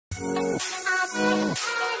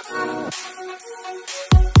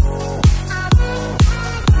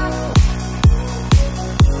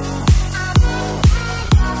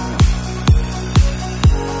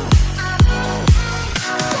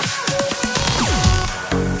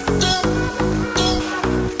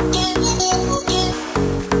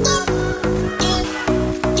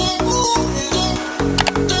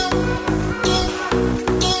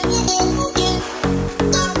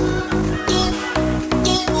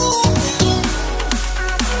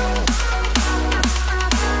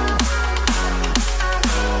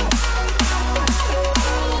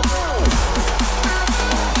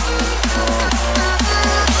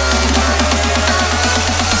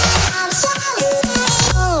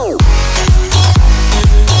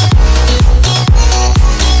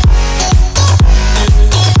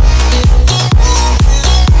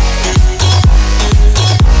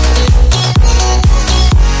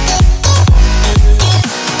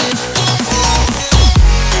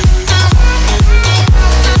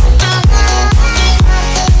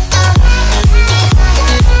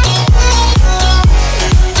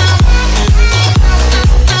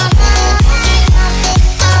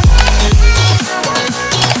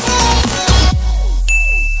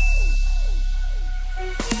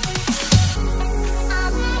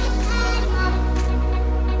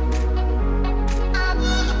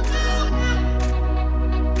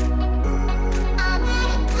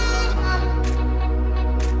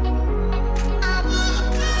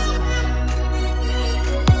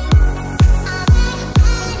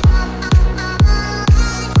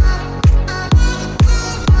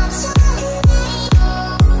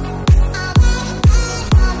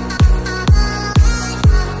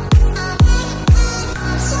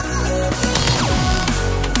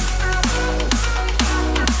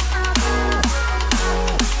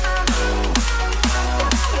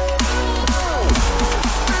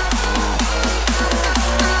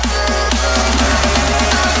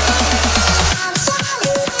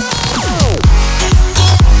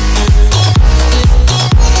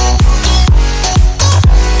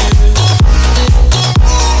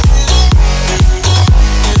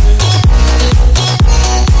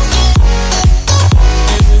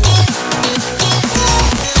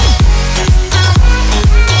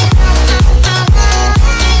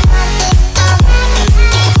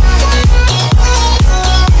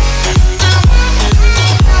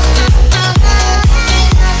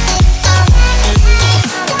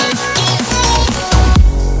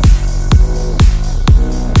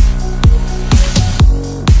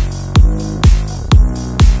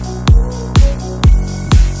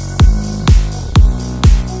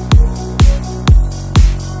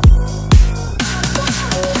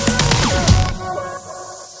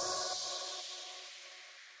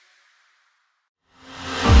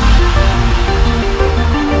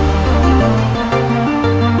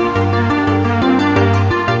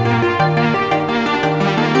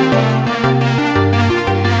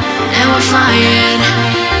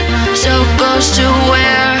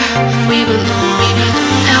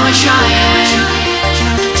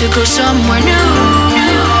go somewhere new.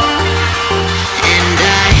 And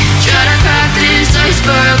I try to crack this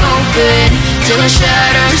iceberg open till it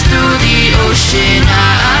shatters through the ocean.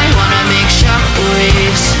 I wanna make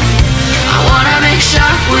shockwaves. I wanna make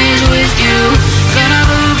shockwaves with you. Gonna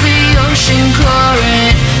move the ocean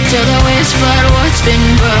current till the waves flood what's been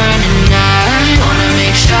burning. I wanna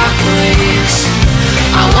make shockwaves.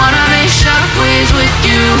 I wanna make shockwaves with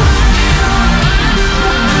you.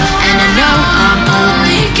 And I know I'm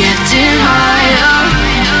only getting higher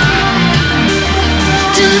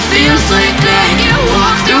till it feels like I can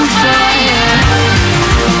walk through fire.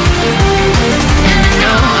 And I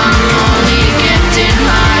know I'm only getting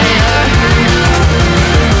higher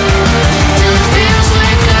till it feels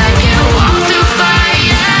like I can walk through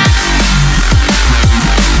fire.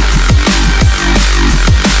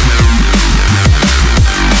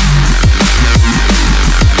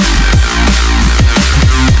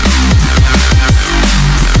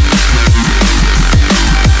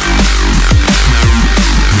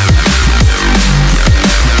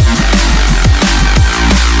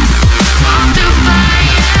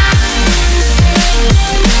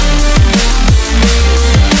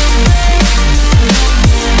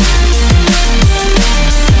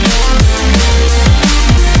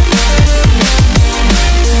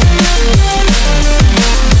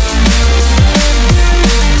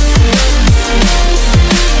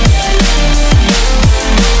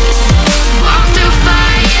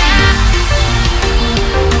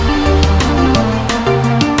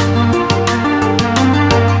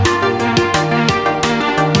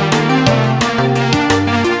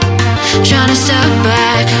 Trying to step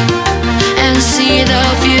back and see the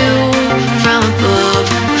view from above,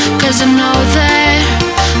 'cause I know that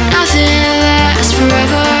nothing lasts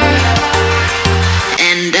forever.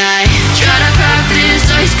 And I try to crack this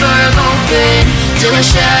iceberg open till it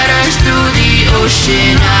shatters through the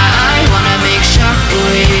ocean. I wanna make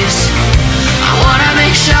shockwaves. I wanna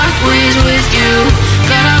make shockwaves with you.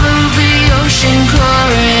 Gonna move the ocean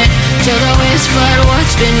current till the waves flood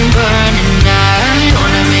what's been burning. I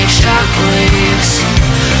wanna make shockwaves.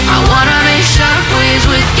 I wanna make shockwaves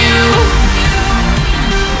with you.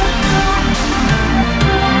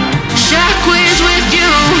 Shockwaves with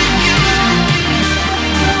you.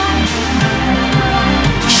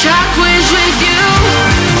 Shockwaves with you.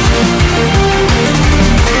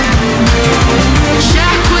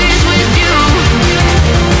 Shockwaves with you.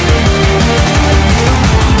 Shockwaves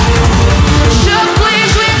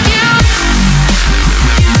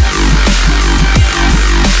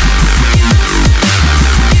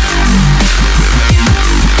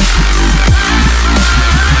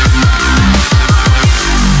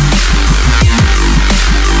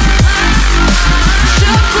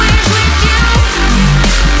with you.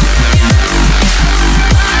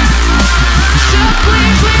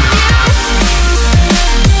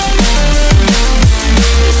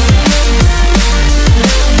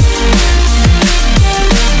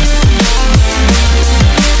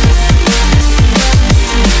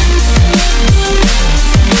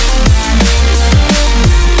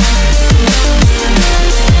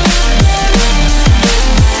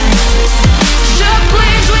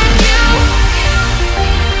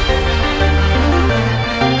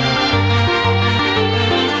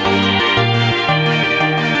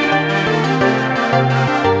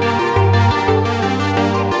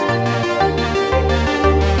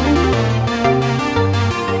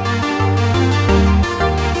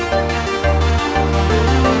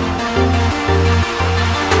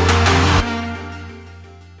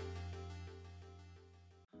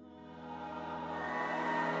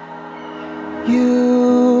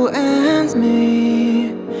 You and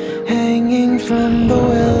me, hanging from the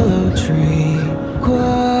willow tree,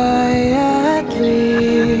 quietly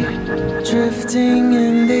drifting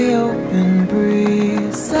in the open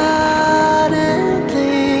breeze. Suddenly,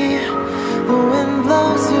 the wind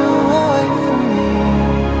blows you away from me.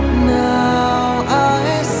 Now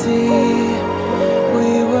I see we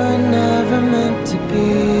were never meant to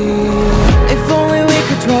be. If only we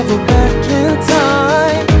could travel